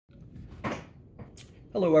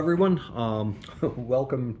Hello, everyone.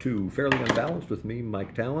 Welcome to Fairly Unbalanced with me,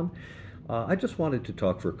 Mike Tallon. I just wanted to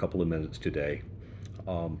talk for a couple of minutes today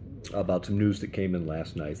um, about some news that came in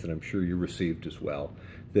last night that I'm sure you received as well.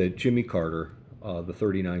 That Jimmy Carter, the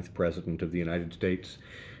 39th President of the United States,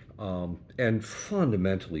 and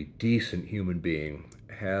fundamentally decent human being,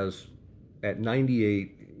 has, at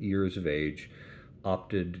 98 years of age,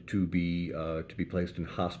 opted to be placed in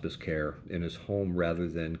hospice care in his home rather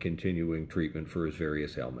than continuing treatment for his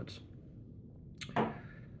various ailments.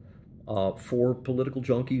 For political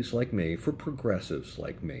junkies like me, for progressives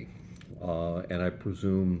like me, and I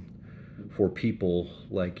presume for people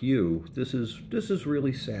like you, this is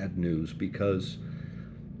really sad news because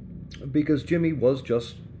Jimmy was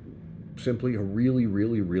just simply a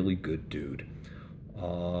really good dude.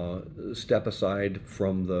 Step aside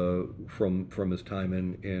from from his time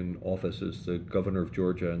in office as the governor of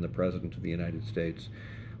Georgia and the president of the United States.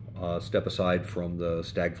 Step aside from the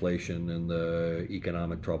stagflation and the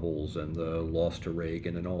economic troubles and the loss to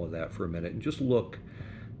Reagan and all of that for a minute, and just look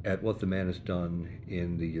at what the man has done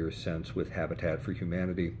in the years since with Habitat for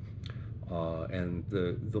Humanity, and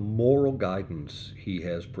the moral guidance he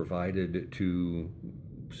has provided to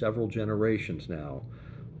several generations now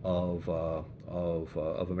of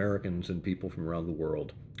Americans and people from around the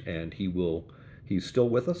world. And he's still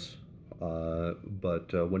with us,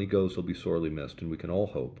 but when he goes, he'll be sorely missed. And we can all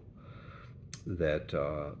hope that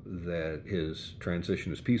his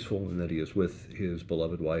transition is peaceful and that he is with his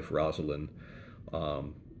beloved wife Rosalind,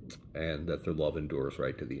 and that their love endures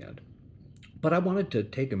right to the end. But I wanted to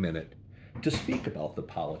take a minute to speak about the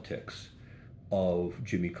politics of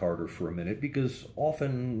Jimmy Carter for a minute, because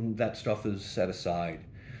often that stuff is set aside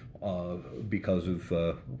because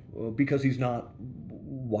he's not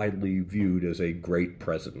widely viewed as a great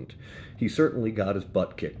president. He certainly got his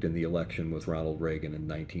butt kicked in the election with Ronald Reagan in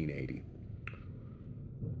 1980.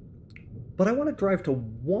 But I want to drive to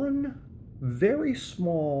one very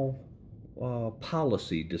small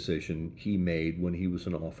policy decision he made when he was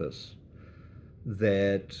in office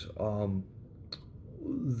that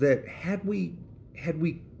had we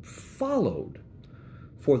followed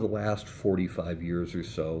for the last 45 years or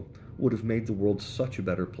so, would have made the world such a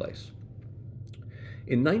better place.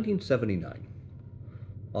 In 1979,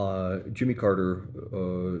 Jimmy Carter,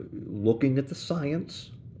 looking at the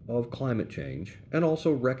science of climate change and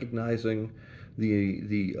also recognizing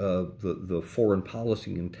the foreign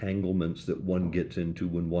policy entanglements that one gets into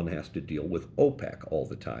when one has to deal with OPEC all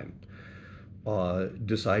the time,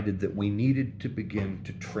 decided that we needed to begin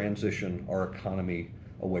to transition our economy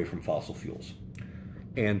away from fossil fuels.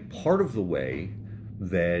 And part of the way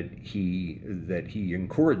that he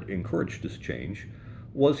encouraged this change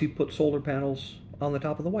was he put solar panels on the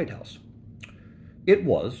top of the White House. It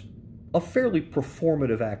was a fairly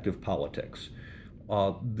performative act of politics.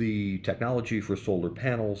 The technology for solar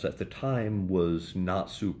panels at the time was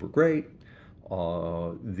not super great.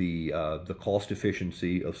 The cost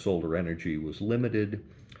efficiency of solar energy was limited,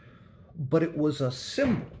 but it was a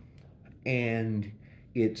symbol, and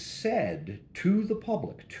it said to the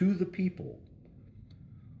public, to the people,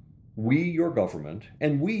 we, your government,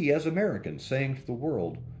 and we as Americans, saying to the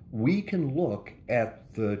world, we can look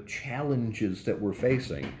at the challenges that we're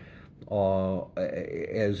facing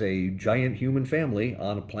as a giant human family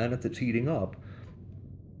on a planet that's heating up,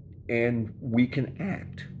 and we can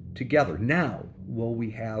act together now while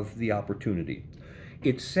we have the opportunity.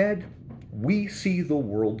 It said, we see the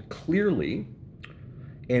world clearly,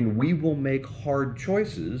 and we will make hard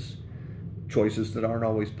choices that aren't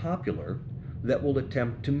always popular, that will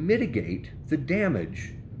attempt to mitigate the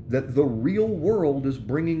damage that the real world is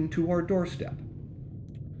bringing to our doorstep.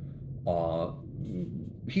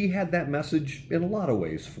 He had that message in a lot of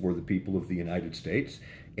ways for the people of the United States,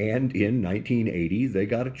 and in 1980 they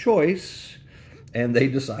got a choice, and they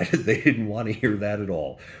decided they didn't want to hear that at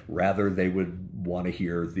all. Rather, they would want to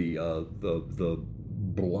hear the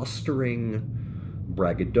blustering,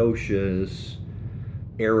 braggadocious,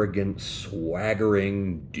 arrogant,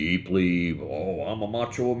 swaggering, deeply, oh, I'm a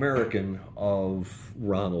macho American, of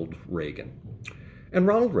Ronald Reagan. And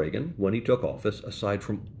Ronald Reagan, when he took office, aside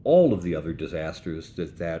from all of the other disasters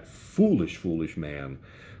that foolish man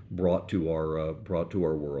brought to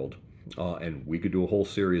our world, and we could do a whole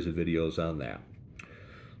series of videos on that.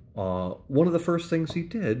 One of the first things he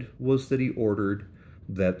did was that he ordered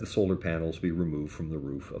that the solar panels be removed from the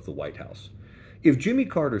roof of the White House. If Jimmy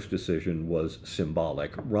Carter's decision was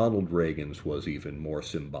symbolic, Ronald Reagan's was even more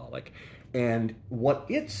symbolic. And what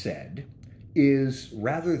it said is,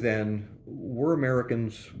 rather than we're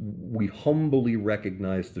Americans, we humbly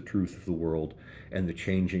recognize the truth of the world and the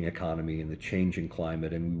changing economy and the changing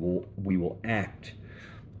climate, and we will act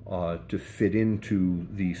to fit into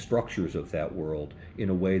the structures of that world in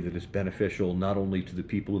a way that is beneficial not only to the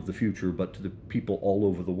people of the future, but to the people all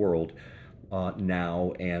over the world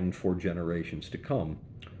now and for generations to come.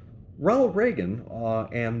 Ronald Reagan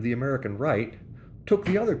and the American right took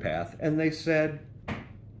the other path, and they said,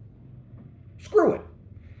 screw it.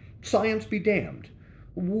 Science be damned.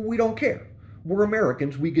 We don't care. We're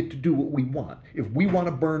Americans. We get to do what we want. If we want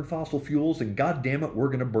to burn fossil fuels, then goddamn it, we're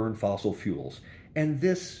going to burn fossil fuels. And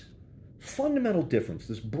this fundamental difference,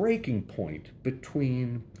 this breaking point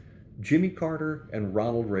between Jimmy Carter and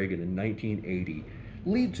Ronald Reagan in 1980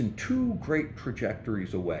 leads in two great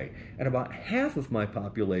trajectories away. And about half of my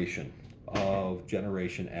population of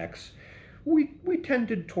Generation X, we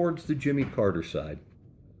tended towards the Jimmy Carter side.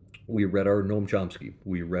 We read our Noam Chomsky.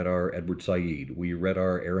 We read our Edward Said. We read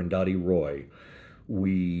our Arundhati Roy.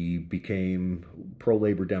 We became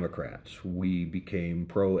pro-labor Democrats. We became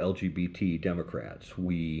pro-LGBT Democrats.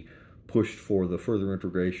 We pushed for the further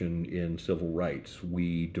integration in civil rights.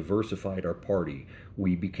 We diversified our party.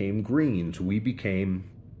 We became Greens. We became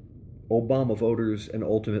Obama voters, and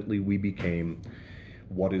ultimately we became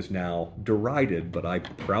what is now derided, but I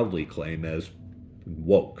proudly claim as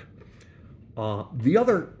woke. The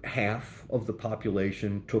other half of the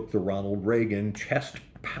population took the Ronald Reagan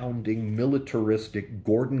chest-pounding, militaristic,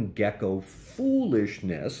 Gordon Gekko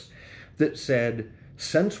foolishness that said,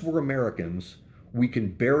 since we're Americans, we can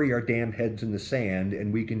bury our damn heads in the sand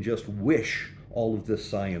and we can just wish all of this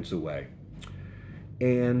science away.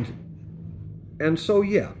 And so,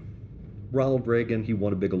 yeah, Ronald Reagan, he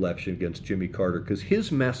won a big election against Jimmy Carter because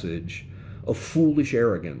his message of foolish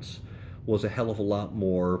arrogance was a hell of a lot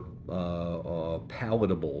more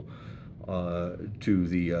palatable to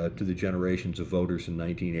the generations of voters in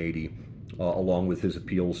 1980, along with his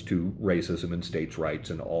appeals to racism and states' rights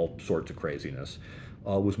and all sorts of craziness,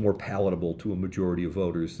 was more palatable to a majority of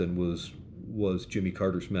voters than was Jimmy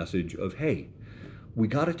Carter's message of, hey, we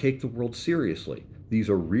got to take the world seriously. These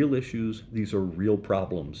are real issues. These are real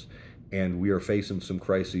problems. And we are facing some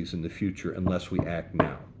crises in the future unless we act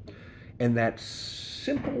now. And that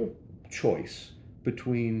simple choice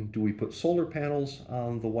between do we put solar panels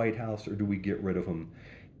on the White House or do we get rid of them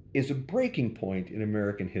is a breaking point in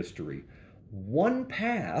American history. One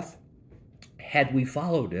path, had we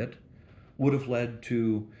followed it, would have led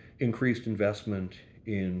to increased investment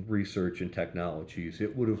in research and technologies.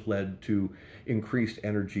 It would have led to increased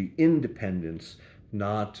energy independence,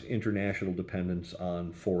 not international dependence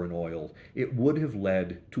on foreign oil. It would have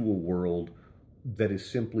led to a world that is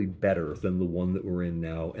simply better than the one that we're in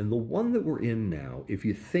now. And the one that we're in now, if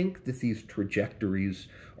you think that these trajectories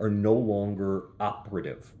are no longer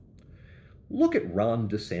operative, look at Ron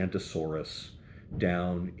DeSantis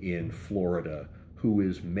down in Florida, who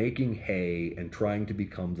is making hay and trying to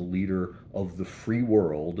become the leader of the free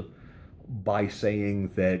world by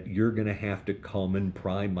saying that you're going to have to come and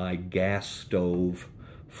pry my gas stove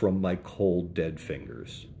from my cold, dead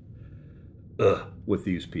fingers. Ugh, with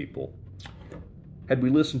these people. Had we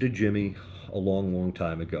listened to Jimmy a long, long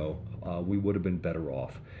time ago, we would have been better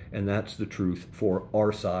off. And that's the truth for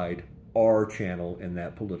our side, our channel in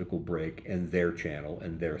that political break, and their channel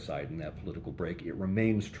and their side in that political break. It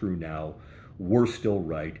remains true now. We're still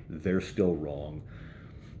right. They're still wrong.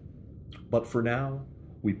 But for now,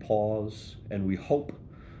 we pause and we hope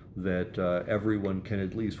that everyone can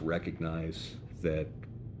at least recognize that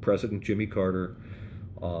President Jimmy Carter,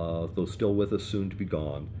 though still with us, soon to be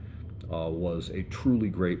gone, was a truly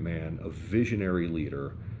great man, a visionary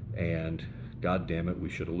leader, and God damn it, we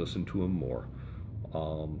should have listened to him more.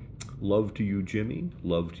 Love to you, Jimmy.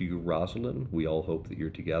 Love to you, Rosalind. We all hope that you're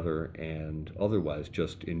together, and otherwise,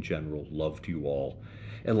 just in general, love to you all.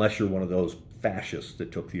 Unless you're one of those fascists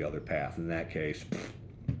that took the other path. In that case,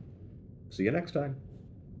 see you next time.